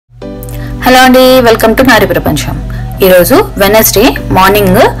Hello అండి, welcome to నారి ప్రపంచం. ఈరోజు వెనస్డే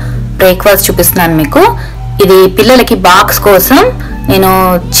మార్నింగ్ బ్రేక్ఫాస్ట్ చూపిస్తున్నాను మీకు. ఇది పిల్లలకి బాక్స్ కోసం నేను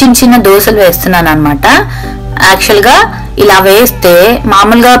చిన్న చిన్న దోశలు వేస్తున్నాను అనమాట. యాక్చువల్గా ఇలా వేస్తే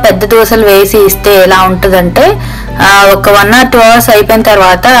మామూలుగా పెద్ద దోశలు వేసి ఇస్తే ఎలా ఉంటుందంటే ఒక 1 or 2 hours అయిపోయిన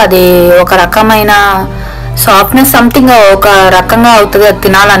తర్వాత అది ఒక రకమైన సాఫ్ట్నెస్ సంథింగ్ ఒక రకంగా అవుతుంది, అది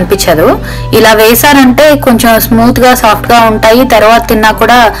తినాలనిపించదు. ఇలా వేసారంటే కొంచెం స్మూత్గా సాఫ్ట్గా ఉంటాయి. తర్వాత తిన్నా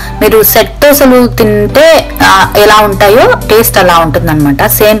కూడా మీరు సెట్ దోశలు తింటే ఎలా ఉంటాయో టేస్ట్ అలా ఉంటుంది అనమాట.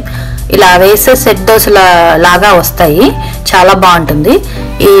 సేమ్ ఇలా వేసే సెట్ దోశల లాగా వస్తాయి, చాలా బాగుంటుంది.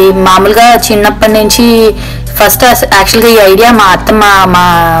 ఈ మామూలుగా చిన్నప్పటి నుంచి ఫస్ట్ యాక్చువల్గా ఈ ఐడియా మా అత్తమ్మ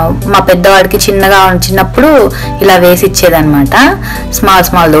మా పెద్దవాడికి చిన్నప్పుడు ఇలా వేసి ఇచ్చేదనమాట,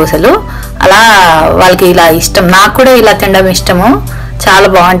 స్మాల్ దోశలు. అలా వాళ్ళకి ఇలా ఇష్టం, నాకు కూడా ఇలా తినడం ఇష్టము, చాలా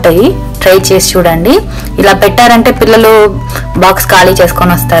బాగుంటాయి. ట్రై చేసి చూడండి. ఇలా పెట్టారంటే పిల్లలు బాక్స్ ఖాళీ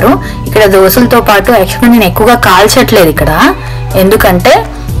చేసుకొని వస్తారు. ఇక్కడ దోశలతో పాటు యాక్చువల్గా నేను ఎక్కువగా కాల్చట్లేదు ఇక్కడ, ఎందుకంటే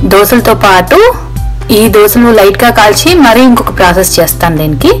దోశలతో పాటు ఈ దోశలు లైట్గా కాల్చి మరీ ఇంకొక ప్రాసెస్ చేస్తాను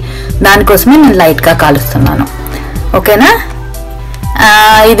దీనికి, దానికోసమే నేను లైట్గా కాలుస్తున్నాను. ఓకేనా?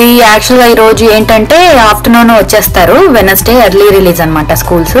 ఇది యాక్చువల్గా ఈరోజు ఏంటంటే ఆఫ్టర్నూన్ వచ్చేస్తారు. వెనస్డే ఎర్లీ రిలీజ్ అనమాట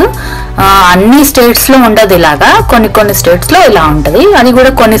స్కూల్స్. అన్ని స్టేట్స్లో ఉండదు ఇలాగా, కొన్ని స్టేట్స్లో ఇలా ఉంటుంది. అది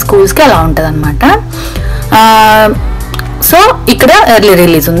కూడా కొన్ని స్కూల్స్కి అలా ఉంటుంది అనమాట. సో ఇక్కడ ఎర్లీ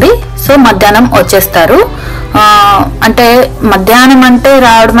రిలీజ్ ఉంది. సో మధ్యాహ్నం వచ్చేస్తారు. అంటే మధ్యాహ్నం అంటే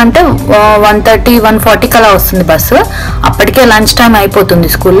రావడం అంటే 1:30, 1:40 అలా వస్తుంది బస్సు. అప్పటికే లంచ్ టైం అయిపోతుంది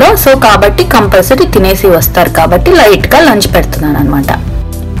స్కూల్లో. సో కాబట్టి కంపల్సరీ తినేసి వస్తారు, కాబట్టి లైట్గా లంచ్ పెడుతున్నాను అనమాట.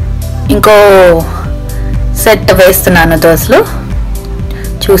 ఇంకో సెట్ వేస్తున్నాను దోశలు,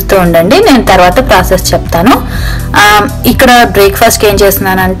 చూస్తూ ఉండండి. నేను తర్వాత ప్రాసెస్ చెప్తాను. ఇక్కడ బ్రేక్ఫాస్ట్కి ఏం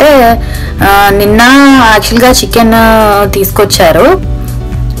చేస్తున్నానంటే నిన్న యాక్చువల్గా చికెన్ తీసుకొచ్చారు.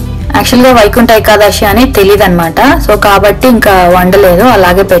 యాక్చువల్గా వైకుంఠ ఏకాదశి అని తెలియదు అనమాట. సో కాబట్టి ఇంకా వండలేదు,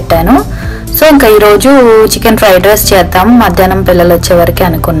 అలాగే పెట్టాను. సో ఇంకా ఈరోజు చికెన్ ఫ్రైడ్ రైస్ చేద్దాం మధ్యాహ్నం పిల్లలు వచ్చే వరకు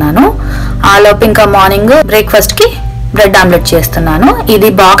అనుకున్నాను. ఆలోపు ఇంకా మార్నింగ్ బ్రేక్ఫాస్ట్కి బ్రెడ్ ఆమ్లెట్ చేస్తున్నాను.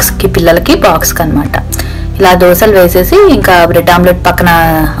 ఇది బాక్స్కి, పిల్లలకి బాక్స్కి అనమాట. ఇలా దోశలు వేసేసి ఇంకా బ్రెడ్ ఆమ్లెట్ పక్కన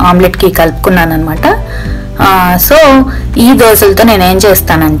ఆమ్లెట్కి కలుపుకున్నాను అనమాట. సో ఈ దోశలతో నేను ఏం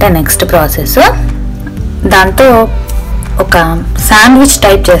చేస్తానంటే నెక్స్ట్ ప్రాసెస్, దాంతో ఒక శాండ్విచ్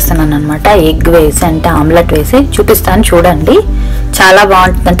టైప్ చేస్తున్నాను అనమాట. ఎగ్ వేసి అంటే ఆమ్లెట్ వేసి చూపిస్తాను, చూడండి. చాలా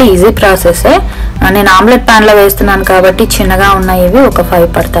బాగుంటుంది, అంటే ఈజీ ప్రాసెసే. నేను ఆమ్లెట్ ప్యాన్లో వేస్తున్నాను కాబట్టి చిన్నగా ఉన్నాయి, ఇవి ఒక 5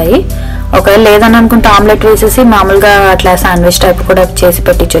 పడతాయి. ఒకవేళ లేదని అనుకుంటే ఆమ్లెట్ వేసేసి మామూలుగా అట్లా శాండ్విచ్ టైప్ కూడా చేసి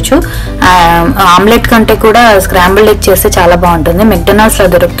పెట్టించవచ్చు. ఆమ్లెట్ కంటే కూడా స్క్రాంబుల్డ్ ఎగ్ చేస్తే చాలా బాగుంటుంది. మెక్డొనాల్డ్స్లో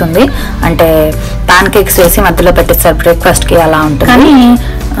దొరుకుతుంది, అంటే పాన్ కేక్స్ వేసి మధ్యలో పెట్టిస్తారు బ్రేక్ఫాస్ట్కి, అలా ఉంటుంది. కానీ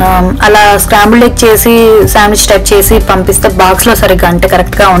అలా స్క్రాంబుల్డ్ ఎగ్ చేసి శాండ్విచ్ టైప్ చేసి పంపిస్తే బాక్స్లో సరిగ్గా అంటే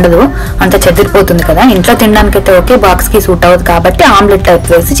కరెక్ట్గా ఉండదు, అంత చెదిరిపోతుంది కదా. ఇంట్లో తినడానికి అయితే ఓకే, బాక్స్కి సూట్ అవ్వదు కాబట్టి ఆమ్లెట్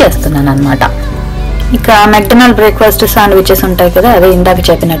టైప్ వేసి చేస్తున్నాను అనమాట. ఇక మెక్డొనాల్డ్ బ్రేక్ఫాస్ట్ శాండ్విచెస్ ఉంటాయి కదా, అదే ఇందాక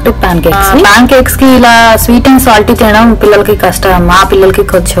చెప్పినట్టు పాన్ కేక్స్ కి ఇలా స్వీట్ అండ్ సాల్టీ తినడం పిల్లలకి కష్టం. మా పిల్లలకి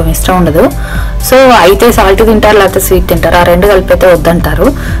కొంచెం ఇష్టం ఉండదు. సో అయితే సాల్టీ తింటారు, లేకపోతే స్వీట్ తింటారు, ఆ రెండు కలిపితే వద్దంటారు.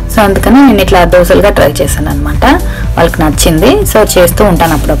 సో అందుకని నేను ఇట్లా దోశలుగా ట్రై చేశాను అనమాట. వాళ్ళకి నచ్చింది. సో చేస్తూ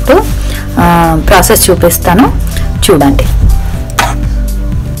ఉంటాను అప్పుడప్పుడు. ప్రాసెస్ చూపిస్తాను, చూడండి.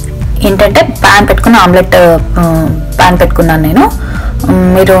 ఏంటంటే ప్యాన్ పెట్టుకున్నాను నేను.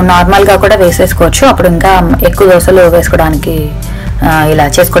 మీరు నార్మల్గా కూడా వేసేసుకోవచ్చు, అప్పుడు ఇంకా ఎక్కువ దోశలు వేసుకోవడానికి ఇలా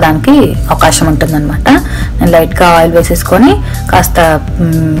చేసుకోవడానికి అవకాశం ఉంటుందన్నమాట. నేను లైట్గా ఆయిల్ వేసేసుకొని కాస్త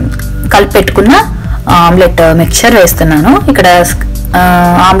కలిపి పెట్టుకున్న ఆమ్లెట్ మిక్చర్ వేస్తున్నాను. ఇక్కడ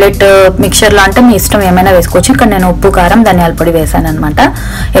ఆమ్లెట్ మిక్చర్లో అంటే మీ ఇష్టం ఏమైనా వేసుకోవచ్చు. ఇక్కడ నేను ఉప్పు, కారం, ధనియాల పొడి వేసాను అనమాట.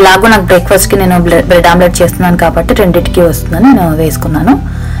 ఎలాగో నాకు బ్రేక్ఫాస్ట్కి నేను బ్రెడ్ ఆమ్లెట్ చేస్తున్నాను కాబట్టి రెండింటికి వస్తుందని నేను వేసుకున్నాను.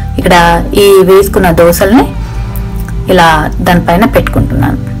 ఇక్కడ ఈ వేసుకున్న దోశల్ని ఇలా దానిపైన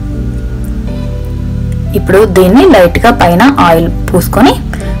పెట్టుకుంటున్నాను. ఇప్పుడు దీన్ని లైట్గా పైన ఆయిల్ పూసుకొని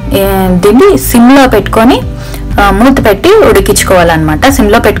దీన్ని సిమ్లో పెట్టుకొని మూత పెట్టి ఉడికించుకోవాలన్నమాట.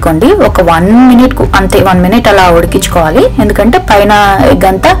 సిమ్లో పెట్టుకోండి, ఒక 1 minute అంతే, 1 minute అలా ఉడికించుకోవాలి, ఎందుకంటే పైన ఎగ్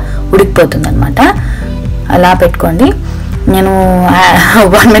అంతా ఉడికిపోతుంది అనమాట. అలా పెట్టుకోండి. నేను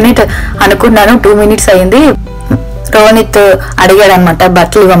 1 minute అనుకున్నాను, 2 minutes అయింది. రోనిత్ అడిగాడు అనమాట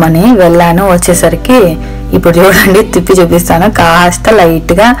బట్టలు ఇవ్వమని, వెళ్ళాను. వచ్చేసరికి ఇప్పుడు చూడండి, తిప్పి చూపిస్తాను, కాస్త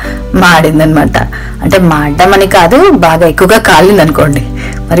లైట్గా మాడింది అనమాట. అంటే మాడడం అని కాదు, బాగా ఎక్కువగా కాలింది అనుకోండి,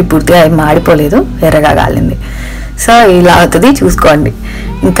 మరి పూర్తిగా మాడిపోలేదు, ఎర్రగా కాలింది. సో ఇలా అవుతుంది, చూసుకోండి.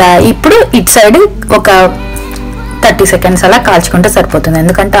 ఇంకా ఇప్పుడు ఇటు సైడ్ ఒక 30 seconds అలా కాల్చుకుంటే సరిపోతుంది,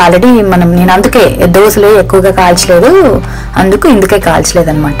 ఎందుకంటే ఆల్రెడీ నేను అందుకే దోశలు ఎక్కువగా కాల్చలేదు, ఇందుకే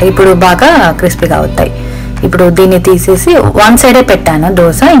కాల్చలేదు అనమాట. ఇప్పుడు బాగా క్రిస్పీగా అవుతాయి. ఇప్పుడు దీన్ని తీసేసి వన్ సైడే పెట్టాను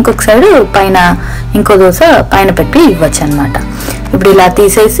దోశ, ఇంకొక సైడ్ పైన ఇంకో దోశ పైన పెట్టి ఇవ్వచ్చు అనమాట. ఇప్పుడు ఇలా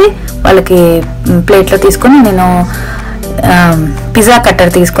తీసేసి వాళ్ళకి ప్లేట్లో తీసుకొని నేను పిజ్జా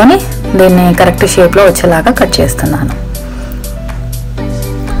కట్టర్ తీసుకొని దీన్ని కరెక్ట్ షేప్లో వచ్చేలాగా కట్ చేస్తున్నాను.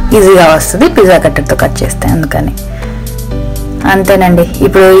 ఈజీగా వస్తుంది పిజ్జా కట్టర్తో కట్ చేస్తే, అందుకని. అంతేనండి.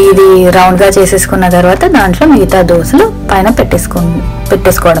 ఇప్పుడు ఇది రౌండ్గా చేసేసుకున్న తర్వాత దాంట్లో మిగతా దోశలు పైన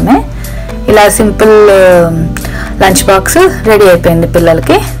పెట్టేసుకోవడమే. ఇలా సింపుల్ లంచ్ బాక్స్ రెడీ అయిపోయింది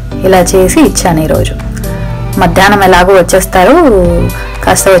పిల్లలకి. ఇలా చేసి ఇచ్చాను ఈరోజు. మధ్యాహ్నం ఎలాగో వచ్చేస్తారు,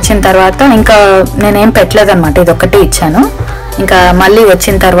 కాస్త వచ్చిన తర్వాత ఇంకా నేనేం పెట్టలేదు అనమాట, ఇది ఒక్కటి ఇచ్చాను. ఇంకా మళ్ళీ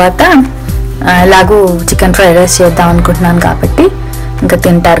వచ్చిన తర్వాత ఎలాగూ చికెన్ ఫ్రైడ్ రైస్ చేద్దాం అనుకుంటున్నాను కాబట్టి ఇంకా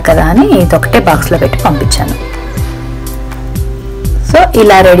తింటారు కదా అని ఇదొకటే బాక్స్లో పెట్టి పంపించాను. సో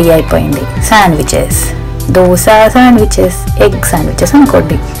ఇలా రెడీ అయిపోయింది sandwiches. Dosa sandwiches, egg sandwiches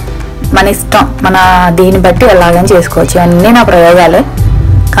అనుకోండి, మన ఇష్టం. మన దీన్ని బట్టి ఎలాగని చేసుకోవచ్చు. అన్నీ నా ప్రయోగాలే,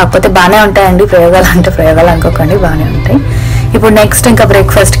 కాకపోతే బాగానే ఉంటాయండి. ప్రయోగాలు అంటే ప్రయోగాలు అనుకోకండి, బాగానే ఉంటాయి. ఇప్పుడు నెక్స్ట్ ఇంకా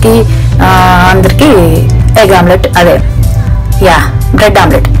బ్రేక్ఫాస్ట్కి అందరికీ ఎగ్ ఆమ్లెట్,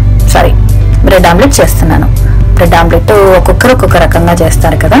 బ్రెడ్ ఆమ్లెట్ చేస్తున్నాను. బ్రెడ్ ఆమ్లెట్ ఒక్కొక్కరు ఒక్కొక్క రకంగా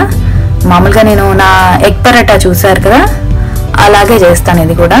చేస్తారు కదా. మామూలుగా నేను నా ఎగ్ పరాటా చూసారు కదా, అలాగే చేస్తాను.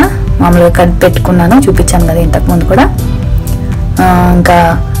 ఇది కూడా మామూలుగా కలిపి పెట్టుకున్నాను, చూపించాను కదా ఇంతకుముందు కూడా. ఇంకా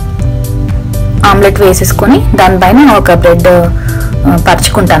ఆమ్లెట్ వేసేసుకొని దానిపైన ఒక బ్రెడ్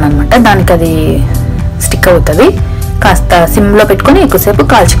పరుచుకుంటాను అనమాట. దానికి అది స్టిక్ అవుతుంది. కాస్త సిమ్లో పెట్టుకొని ఎక్కువసేపు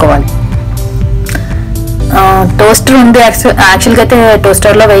కాల్చుకోవాలి. టోస్టర్ ఉంది, యాక్చువల్గా అయితే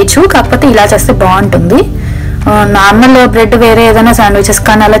టోస్టర్లో వేయచ్చు, కాకపోతే ఇలా చేస్తే బాగుంటుంది. నార్మల్ బ్రెడ్ వేరే ఏదైనా శాండ్విచెస్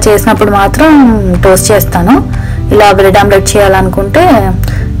కానీ అలా చేసినప్పుడు మాత్రం టోస్ట్ చేస్తాను. ఇలా బ్రెడ్ ఆమ్లెట్ చేయాలనుకుంటే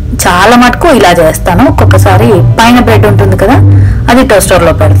చాలా మటుకు ఇలా చేస్తాను. ఒక్కొక్కసారి పైన బ్రెడ్ ఉంటుంది కదా, అది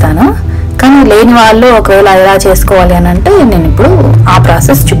టోస్టర్లో పెడతాను. కానీ లేని వాళ్ళు ఒకవేళ ఎలా చేసుకోవాలి అని అంటే నేను ఇప్పుడు ఆ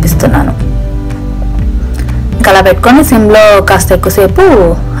ప్రాసెస్ చూపిస్తున్నాను. ఇంకా అలా పెట్టుకొని సిమ్లో కాస్త ఎక్కువసేపు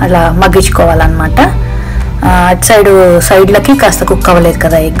అలా మగ్గించుకోవాలన్నమాట. అటు సైడ్లకి కాస్త కుక్ అవ్వలేదు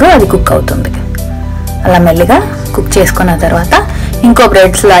కదా ఎగ్, అది కుక్ అవుతుంది. అలా మెల్లిగా కుక్ చేసుకున్న తర్వాత ఇంకో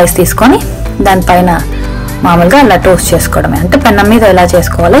బ్రెడ్ స్లైస్ తీసుకొని దానిపైన మామూలుగా అలా టోస్ట్ చేసుకోవడమే. అంటే పెన్నం మీద ఎలా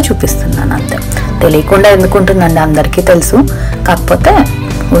చేసుకోవాలో చూపిస్తున్నాను అంతే. తెలియకుండా ఎందుకుంటుందండి, అందరికీ తెలుసు. కాకపోతే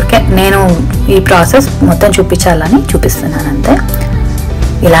ఊరికే నేను ఈ ప్రాసెస్ మొత్తం చూపించాలని చూపిస్తున్నాను అంతే.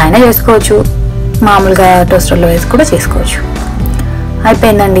 ఇలా అయినా చేసుకోవచ్చు, మామూలుగా టోస్టర్లో వేసి కూడా చేసుకోవచ్చు.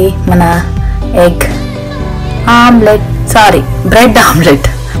 అయిపోయిందండి మన ఎగ్ ఆమ్లెట్, బ్రెడ్ ఆమ్లెట్.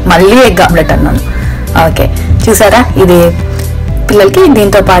 మళ్ళీ ఎగ్ ఆమ్లెట్ అన్నాను. ఓకే, చూసారా, ఇది పిల్లలకి,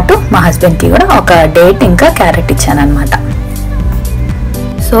 దీంతో పాటు మా హస్బెండ్కి కూడా ఒక డేట్ ఇంకా క్యారెట్ ఇచ్చాను అనమాట.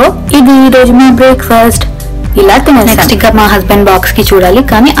 సో ఇది ఈరోజు మా బ్రేక్ఫాస్ట్. ఇలా తినే నెక్స్ట్ ఇంకా మా హస్బెండ్ బాక్స్కి చూడాలి,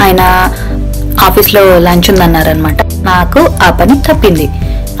 కానీ ఆయన ఆఫీస్లో లంచ్ ఉందన్నారనమాట. నాకు ఆ పని తప్పింది.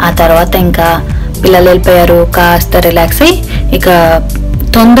 ఆ తర్వాత ఇంకా పిల్లలు వెళ్ళిపోయారు, కాస్త రిలాక్స్ అయ్యి ఇక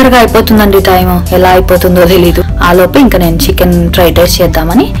తొందరగా అయిపోతుందండి టైం, ఎలా అయిపోతుందో తెలీదు. ఆలోపు ఇంకా నేను చికెన్ ఫ్రైడ్ రైస్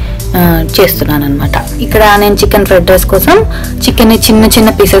చేద్దామని చేస్తున్నాను అనమాట. ఇక్కడ నేను చికెన్ ఫ్రైడ్ రైస్ కోసం చికెన్ని చిన్న చిన్న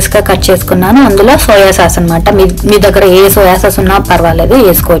పీసెస్గా కట్ చేసుకున్నాను. అందులో సోయా సాస్ అనమాట. మీ దగ్గర ఏ సోయా సాస్ ఉన్నా పర్వాలేదు,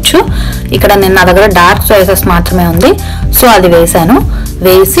 వేసుకోవచ్చు. ఇక్కడ నా దగ్గర డార్క్ సోయా సాస్ మాత్రమే ఉంది, సో అది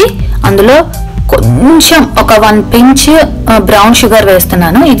వేసి అందులో కొంచెం ఒక 1 pinch బ్రౌన్ షుగర్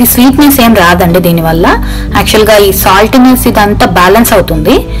వేస్తున్నాను. ఇది స్వీట్నెస్ ఏం రాదండి దీనివల్ల. యాక్చువల్గా ఈ సాల్టీనెస్ ఇదంతా బ్యాలెన్స్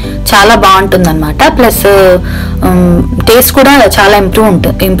అవుతుంది, చాలా బాగుంటుంది అనమాట. ప్లస్ టేస్ట్ కూడా చాలా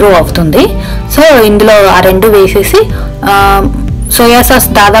ఇంప్రూవ్ అవుతుంది. సో ఇందులో ఆ 2 వేసేసి సోయా సాస్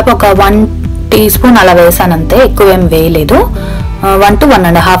దాదాపు ఒక 1 teaspoon అలా వేసాను అంతే, ఎక్కువ ఏం వేయలేదు. 1 to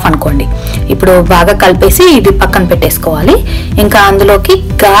 1.5 అనుకోండి. ఇప్పుడు బాగా కలిపేసి ఇది పక్కన పెట్టేసుకోవాలి. ఇంకా అందులోకి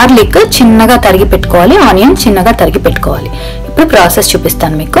గార్లిక్ చిన్నగా తరిగి పెట్టుకోవాలి, ఆనియన్ చిన్నగా తరిగి పెట్టుకోవాలి. ఇప్పుడు ప్రాసెస్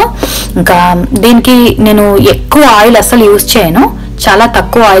చూపిస్తాను మీకు. ఇంకా దీనికి నేను ఎక్కువ ఆయిల్ అసలు యూజ్ చేయను, చాలా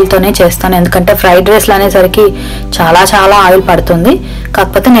తక్కువ ఆయిల్తోనే చేస్తాను. ఎందుకంటే ఫ్రైడ్ రైస్లు అనేసరికి చాలా చాలా ఆయిల్ పడుతుంది.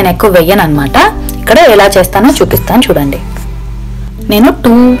 కాకపోతే నేను ఎక్కువ వెయ్యను అనమాట. ఇక్కడ ఎలా చేస్తానో చూపిస్తాను చూడండి. నేను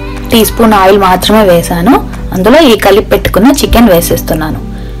 2 teaspoon ఆయిల్ మాత్రమే వేసాను. అందులో ఈ కలిపి పెట్టుకున్న చికెన్ వేసేస్తున్నాను.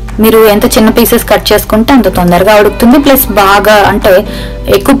 మీరు ఎంత చిన్న పీసెస్ కట్ చేసుకుంటే అంత తొందరగా ఉడుకుతుంది. ప్లస్ బాగా అంటే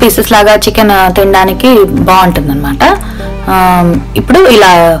ఎక్కువ పీసెస్ లాగా చికెన్ తినడానికి బాగుంటుంది అనమాట. ఇప్పుడు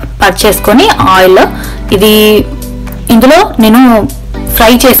ఇలా కట్ చేసుకొని ఆయిల్ ఇందులో నేను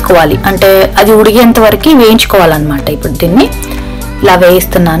ఫ్రై చేసుకోవాలి, అంటే అది ఉడిగేంత వరకు వేయించుకోవాలన్నమాట. ఇప్పుడు దీన్ని ఇలా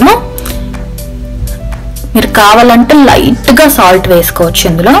వేయిస్తున్నాను. మీరు కావాలంటే లైట్గా సాల్ట్ వేసుకోవచ్చు.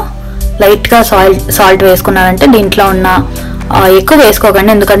 ఇందులో లైట్గా సాల్ట్ వేసుకున్నారంటే దీంట్లో ఉన్న ఎక్కువ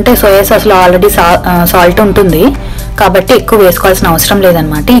వేసుకోకండి, ఎందుకంటే సోయా సాస్లో ఆల్రెడీ సాల్ట్ ఉంటుంది కాబట్టి ఎక్కువ వేసుకోవాల్సిన అవసరం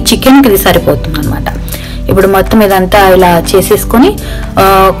లేదనమాట. ఈ చికెన్కి ఇది సరిపోతుంది అనమాట. ఇప్పుడు మొత్తం ఇదంతా ఇలా చేసేసుకొని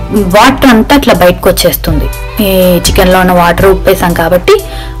వాటర్ అంతా ఇట్లా బయటకు వచ్చేస్తుంది. ఈ చికెన్లో ఉన్న వాటర్ ఉప్పేసాం కాబట్టి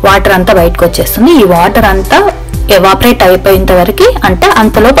వాటర్ అంతా బయటకు వచ్చేస్తుంది. ఈ వాటర్ అంతా ఎవాపరేట్ అయిపోయేంత వరకు, అంటే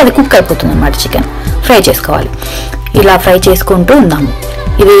అంతలోపు అది కుక్ అయిపోతుంది అన్నమాట. చికెన్ ఫ్రై చేసుకోవాలి. ఇలా ఫ్రై చేసుకుంటూ ఉన్నాము.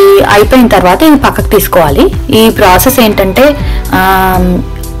 ఇది అయిపోయిన తర్వాత ఇది పక్కకు తీసుకోవాలి. ఈ ప్రాసెస్ ఏంటంటే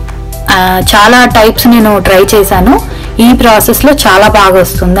చాలా టైప్స్ నేను ట్రై చేశాను. ఈ ప్రాసెస్లో చాలా బాగా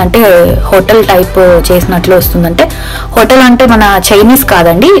వస్తుంది, అంటే హోటల్ టైప్ చేసినట్లు వస్తుంది. అంటే హోటల్ అంటే మన చైనీస్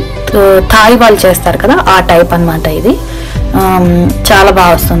కాదండి, థాయ్ వాళ్ళు చేస్తారు కదా, ఆ టైప్ అన్నమాట. ఇది చాలా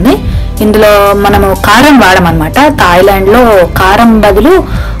బాగా వస్తుంది. ఇందులో మనము కారం వాడమన్నమాట. థాయిలాండ్లో కారం బదులు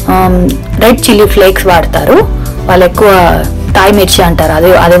రెడ్ చిల్లీ ఫ్లేక్స్ వాడతారు. వాళ్ళు ఎక్కువ థాయ్ మిర్చి అంటారు,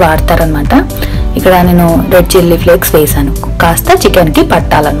 అదే వాడతారనమాట. ఇక్కడ నేను రెడ్ చిల్లీ ఫ్లేక్స్ వేసాను, కాస్త చికెన్కి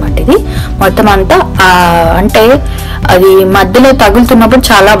పట్టాలన్నమాట. ఇది మొత్తం అంతా అంటే అది మధ్యలో తగులుతున్నప్పుడు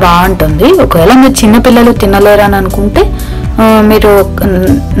చాలా బాగుంటుంది. ఒకవేళ మీరు చిన్నపిల్లలు తినలేరు అని అనుకుంటే మీరు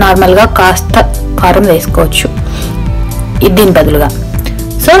నార్మల్గా కాస్త కారం వేసుకోవచ్చు దీని బదులుగా.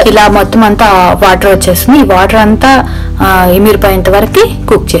 సో ఇలా మొత్తం అంతా వాటర్ వచ్చేస్తుంది. ఈ వాటర్ అంతా ఇమిరిపోయేంత వరకు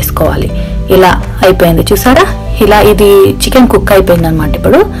కుక్ చేసుకోవాలి. ఇలా అయిపోయింది చూసారా, ఇలా ఇది చికెన్ కుక్ అయిపోయింది అనమాట.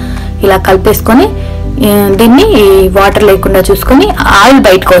 ఇప్పుడు ఇలా కలిపేసుకొని దీన్ని ఈ వాటర్ లేకుండా చూసుకొని ఆయిల్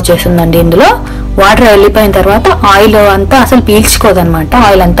బయటకు వచ్చేస్తుందండి. ఇందులో వాటర్ వెళ్ళిపోయిన తర్వాత ఆయిల్ అంతా అసలు పీల్చుకోదనమాట,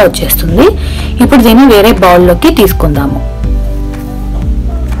 ఆయిల్ అంతా వచ్చేస్తుంది. ఇప్పుడు దీన్ని వేరే బౌల్లోకి తీసుకుందాము.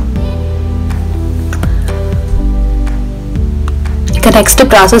 ఇక నెక్స్ట్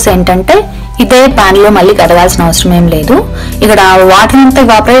ప్రాసెస్ ఏంటంటే ఇదే ప్యాన్లో మళ్ళీ కడగాల్సిన అవసరం ఏం లేదు. ఇక్కడ వాటర్ అంతా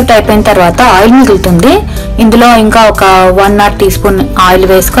ఎవాపరేట్ అయిపోయిన తర్వాత ఆయిల్ మిగులుతుంది. ఇందులో ఇంకా ఒక 1 టీ స్పూన్ ఆయిల్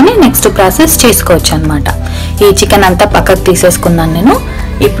వేసుకొని నెక్స్ట్ ప్రాసెస్ చేసుకోవచ్చు అనమాట. ఈ చికెన్ అంతా పక్కకు తీసేసుకున్నాను నేను.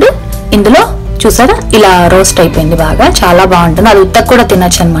 ఇప్పుడు ఇందులో చూసారా ఇలా రోస్ట్ అయిపోయింది, బాగా చాలా బాగుంటుంది. అది ఉత్తకు కూడా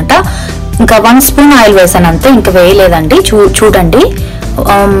తినచ్చు అనమాట. ఇంకా 1 స్పూన్ ఆయిల్ వేసాను అంతే, ఇంకా వేయలేదండి. చూడండి,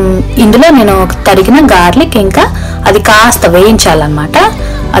 ఇందులో నేను తరిగిన గార్లిక్, ఇంకా అది కాస్త వేయించాలన్నమాట.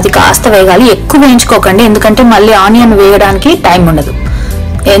 అది కాస్త వేగాలి, ఎక్కువ వేయించుకోకండి, ఎందుకంటే మళ్ళీ ఆనియన్ వేయడానికి టైం ఉండదు,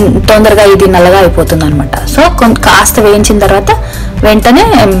 తొందరగా ఇది నల్లగా అయిపోతుంది అనమాట. సో కాస్త వేయించిన తర్వాత వెంటనే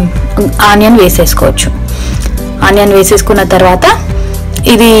ఆనియన్ వేసేసుకోవచ్చు. ఆనియన్ వేసేసుకున్న తర్వాత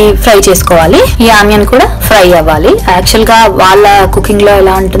ఇది ఫ్రై చేసుకోవాలి. ఈ ఆనియన్ కూడా ఫ్రై అవ్వాలి. యాక్చువల్గా వాళ్ళ కుకింగ్లో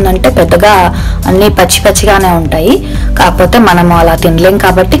ఎలా ఉంటుందంటే పెద్దగా అన్నీ పచ్చి పచ్చిగానే ఉంటాయి, కాకపోతే మనము అలా తినలేం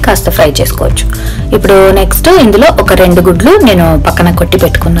కాబట్టి కాస్త ఫ్రై చేసుకోవచ్చు. ఇప్పుడు నెక్స్ట్ ఇందులో ఒక 2 గుడ్లు నేను పక్కన కొట్టి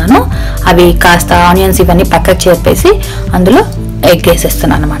పెట్టుకున్నాను. అవి కాస్త ఆనియన్స్ ఇవన్నీ పక్కకు చేర్పేసి అందులో ఎగ్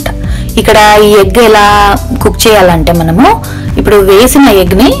వేసేస్తున్నాను అనమాట. ఇక్కడ ఈ ఎగ్ ఎలా కుక్ చేయాలంటే మనము ఇప్పుడు వేసిన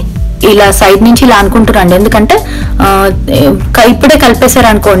ఎగ్ని ఇలా సైడ్ నుంచి ఇలా అనుకుంటున్నాండి, ఎందుకంటే ఇప్పుడే కలిపేశారు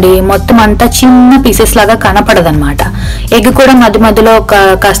అనుకోండి మొత్తం అంతా చిన్న పీసెస్ లాగా కనపడదు అనమాట. ఎగ్ కూడా మధ్య మధ్యలో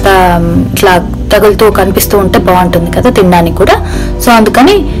కాస్త ఇట్లా తగులుతూ కనిపిస్తూ ఉంటే బాగుంటుంది కదా తినడానికి కూడా. సో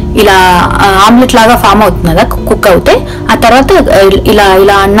అందుకని ఇలా ఆమ్లెట్ లాగా ఫామ్ అవుతుంది కదా కుక్ అవుతే, ఆ తర్వాత ఇలా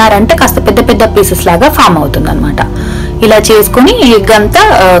ఇలా అన్నారంటే కాస్త పెద్ద పెద్ద పీసెస్ లాగా ఫామ్ అవుతుంది అనమాట. ఇలా చేసుకొని ఎగ్ అంతా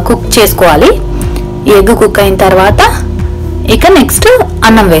కుక్ చేసుకోవాలి. ఎగ్ కుక్ అయిన తర్వాత ఇక నెక్స్ట్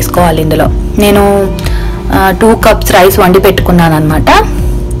అన్నం వేసుకోవాలి. ఇందులో నేను 2 కప్స్ రైస్ వండి పెట్టుకున్నాను అనమాట.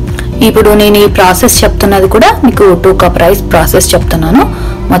 ఇప్పుడు నేను ఈ ప్రాసెస్ చెప్తున్నది కూడా మీకు 2 కప్ రైస్ ప్రాసెస్ చెప్తున్నాను.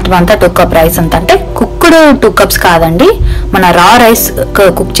 మొత్తం అంతా 2 కప్ రైస్ అంత, అంటే కుక్డ్ 2 కప్స్ కాదండి, మన రా రైస్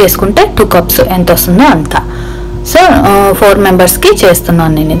కుక్ చేసుకుంటే 2 కప్స్ ఎంత వస్తుందో అంత. సో 4 మెంబర్స్కి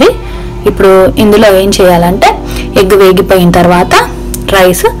చేస్తున్నాను నేను ఇది. ఇప్పుడు ఇందులో ఏం చేయాలంటే ఎగ్ వేగిపోయిన తర్వాత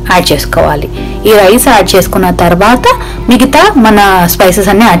రైస్ యాడ్ చేసుకోవాలి. ఈ రైస్ యాడ్ చేసుకున్న తర్వాత మిగతా మన స్పైసెస్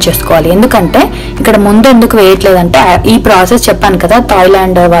అన్ని యాడ్ చేసుకోవాలి. ఎందుకంటే ఇక్కడ ముందు ఎందుకు వేయట్లేదంటే ఈ ప్రాసెస్ చెప్పాను కదా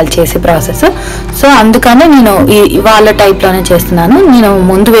థాయిలాండ్ వాళ్ళు చేసే ప్రాసెస్, సో అందుకనే నేను వాళ్ళ టైప్లోనే చేస్తున్నాను. నేను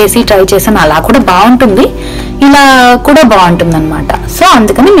ముందు వేసి ట్రై చేశాను, అలా కూడా బాగుంటుంది, ఇలా కూడా బాగుంటుంది అనమాట. సో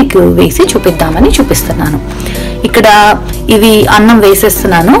అందుకని మీకు వేసి చూపిద్దామని చూపిస్తున్నాను. ఇక్కడ ఇవి అన్నం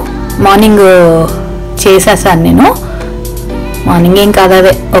వేసేస్తున్నాను. మార్నింగ్ చేసేసాను నేను, మార్నింగ్ ఏం కాదు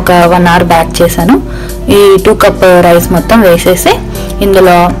అదే ఒక 1 అవర్ బ్యాక్ చేశాను. ఈ 2 కప్ రైస్ మొత్తం వేసేసి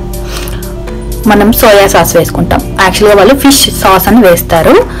ఇందులో మనం సోయా సాస్ వేసుకుంటాం. యాక్చువల్గా వాళ్ళు ఫిష్ సాస్ అని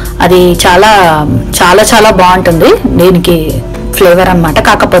వేస్తారు, అది చాలా చాలా చాలా బాగుంటుంది దీనికి ఫ్లేవర్ అనమాట.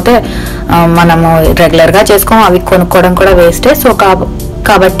 కాకపోతే మనము రెగ్యులర్గా చేసుకోం, అవి కొనుక్కోవడం కూడా వేస్టే. సో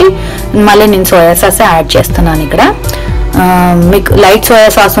కాబట్టి మళ్ళీ నేను సోయా సాస్ యాడ్ చేస్తున్నాను. ఇక్కడ మీకు లైట్ సోయా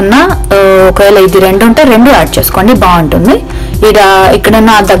సాస్ ఉన్నా ఒకవేళ ఇది 2 ఉంటే 2 యాడ్ చేసుకోండి, బాగుంటుంది. ఇక్కడ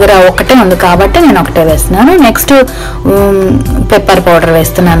నా దగ్గర ఒకటే ఉంది కాబట్టి నేను ఒకటే వేస్తున్నాను. నెక్స్ట్ పెప్పర్ పౌడర్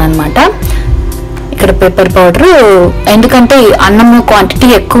వేస్తున్నాను అనమాట. ఇక్కడ పెప్పర్ పౌడర్ ఎందుకంటే అన్నం క్వాంటిటీ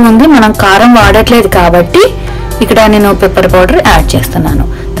ఎక్కువ ఉంది, మనం కారం వాడట్లేదు కాబట్టి ఇక్కడ నేను పెప్పర్ పౌడర్ యాడ్ చేస్తున్నాను.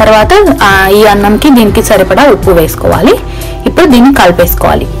 తర్వాత ఈ అన్నంకి దీనికి సరిపడా ఉప్పు వేసుకోవాలి. ఇప్పుడు దీన్ని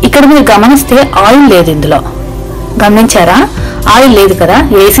కలిపేసుకోవాలి. ఇక్కడ మీరు గమనిస్తే ఆయిల్ లేదు, ఇందులో గమనించారా? ఆయిల్ లేదు కదా,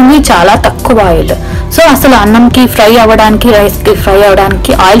 వేసింది చాలా తక్కువ ఆయిల్. సో అసలు అన్నంకి ఫ్రై అవ్వడానికి, రైస్కి ఫ్రై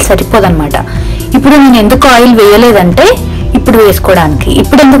అవ్వడానికి ఆయిల్ సరిపోదన్నమాట. ఇప్పుడు నేను ఎందుకు ఆయిల్ వేయలేదంటే ఇప్పుడు వేసుకోవడానికి.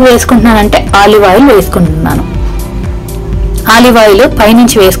 ఇప్పుడు ఎందుకు వేసుకుంటున్నానంటే ఆలివ్ ఆయిల్ వేసుకుంటున్నాను. ఆలివ్ ఆయిల్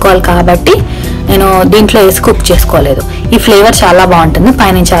పైనుంచి వేసుకోవాలి కాబట్టి నేను దీంట్లో వేసి కుక్ చేసుకోలేదు. ఈ ఫ్లేవర్ చాలా బాగుంటుంది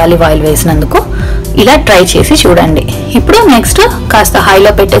పైనుంచి ఆలివ్ ఆయిల్ వేసినందుకు. ఇలా ట్రై చేసి చూడండి. ఇప్పుడు నెక్స్ట్ కాస్త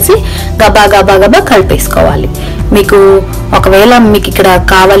హైలో పెట్టేసి గబా గబా గబా కలిపేసుకోవాలి. మీకు ఒకవేళ మీకు ఇక్కడ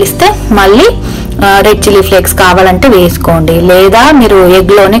కావలిస్తే మళ్ళీ రెడ్ చిల్లీ ఫ్లేక్స్ కావాలంటే వేసుకోండి, లేదా మీరు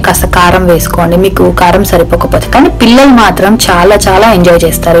ఎగ్లోనే కాస్త కారం వేసుకోండి మీకు కారం సరిపోకపోతే. కానీ పిల్లలు మాత్రం చాలా చాలా ఎంజాయ్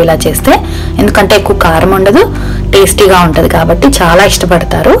చేస్తారు ఇలా చేస్తే, ఎందుకంటే ఎక్కువ కారం ఉండదు, టేస్టీగా ఉంటుంది కాబట్టి చాలా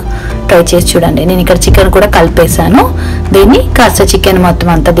ఇష్టపడతారు. ట్రై చేసి చూడండి. నేను ఇక్కడ చికెన్ కూడా కలిపేసాను. దీన్ని కాస్త చికెన్ మొత్తం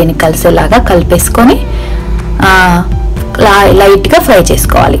అంతా దీనికి కలిసేలాగా కలిపేసుకొని లైట్గా ఫ్రై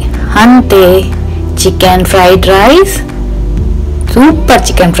చేసుకోవాలి. అంతే, chicken fried rice, super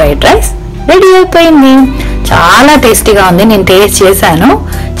chicken fried rice ready అయిపోయింది. చాలా టేస్టీగా ఉంది. నేను టేస్ట్ చేశాను,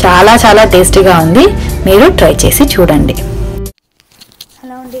 చాలా చాలా టేస్టీగా ఉంది. మీరు ట్రై చేసి చూడండి.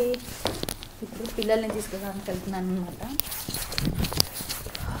 హలో అండి, ఇప్పుడు పిల్లల్ని తీసుకెళ్ళడానికి వెళ్తున్నాను అనమాట.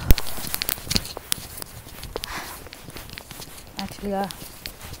 యాక్చువల్గా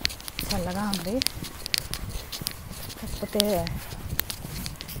చల్లగా ఉంది, కాకపోతే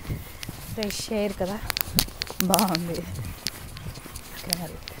ఫ్రెష్ ఎయిర్ కదా, బాగుంది.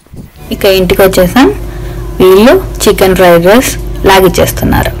 ఇక ఇంటికి వచ్చేసాం. వీళ్ళు chicken fried rice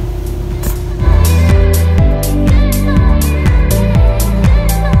లాగిచ్చేస్తున్నారు.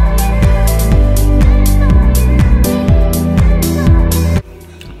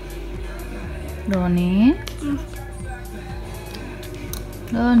 Dhoni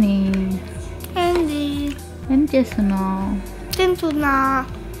Dhoni ఏం చేస్తున్నావు? తింటున్నా.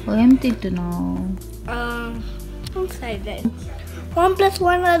 ఏం తింటున్నావు?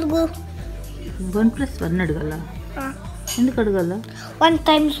 1+1 అడుగు. 1+1 అడగల? ఎందుకు అడగల?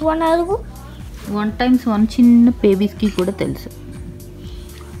 1×1 అడుగు. 1×1 చిన్న బేబీస్కి కూడా తెలుసు.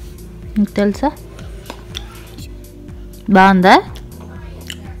 నీకు తెలుసా? బాగుందా?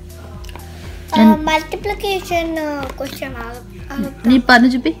 మల్టిప్లికేషన్ క్వశ్చన్ నీ పన్ను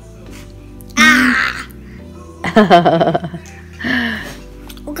చూపి.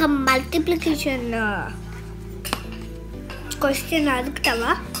 ఒక మల్టిప్లికేషన్ క్వశ్చన్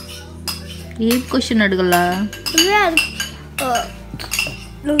అడుగుతావా? ఏం క్వశ్చన్ అడగలా?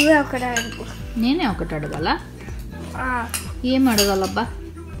 నువ్వే ఒకటి అడుగు. నేనే ఒకటి అడగాలా? ఏం అడగాలబ్బా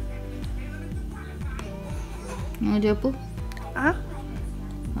నువ్వు చెప్పు.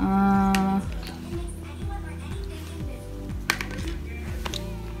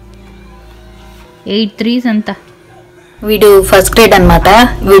 8 3s ఎంత? వీడు ఫస్ట్ గ్రేడ్ అనమాట.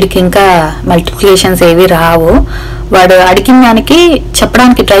 వీడికి ఇంకా మల్టిప్లికేషన్స్ ఏవి రావు. వాడు అడిగిన దానికి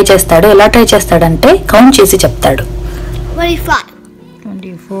చెప్పడానికి ట్రై చేస్తాడు. ఎలా ట్రై చేస్తాడంటే కౌంట్ చేసి చెప్తాడు.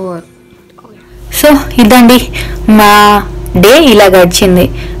 24. సో ఇదండి మా డే, ఇలా గడిచింది.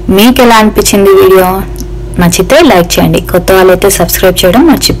 మీకు ఎలా అనిపించింది వీడియో? నచ్చితే లైక్ చేయండి, కొత్త వాళ్ళైతే సబ్స్క్రైబ్ చేయడం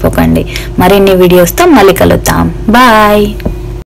మర్చిపోకండి. మరిన్ని వీడియోస్తో మళ్ళీ కలుద్దాం. బాయ్.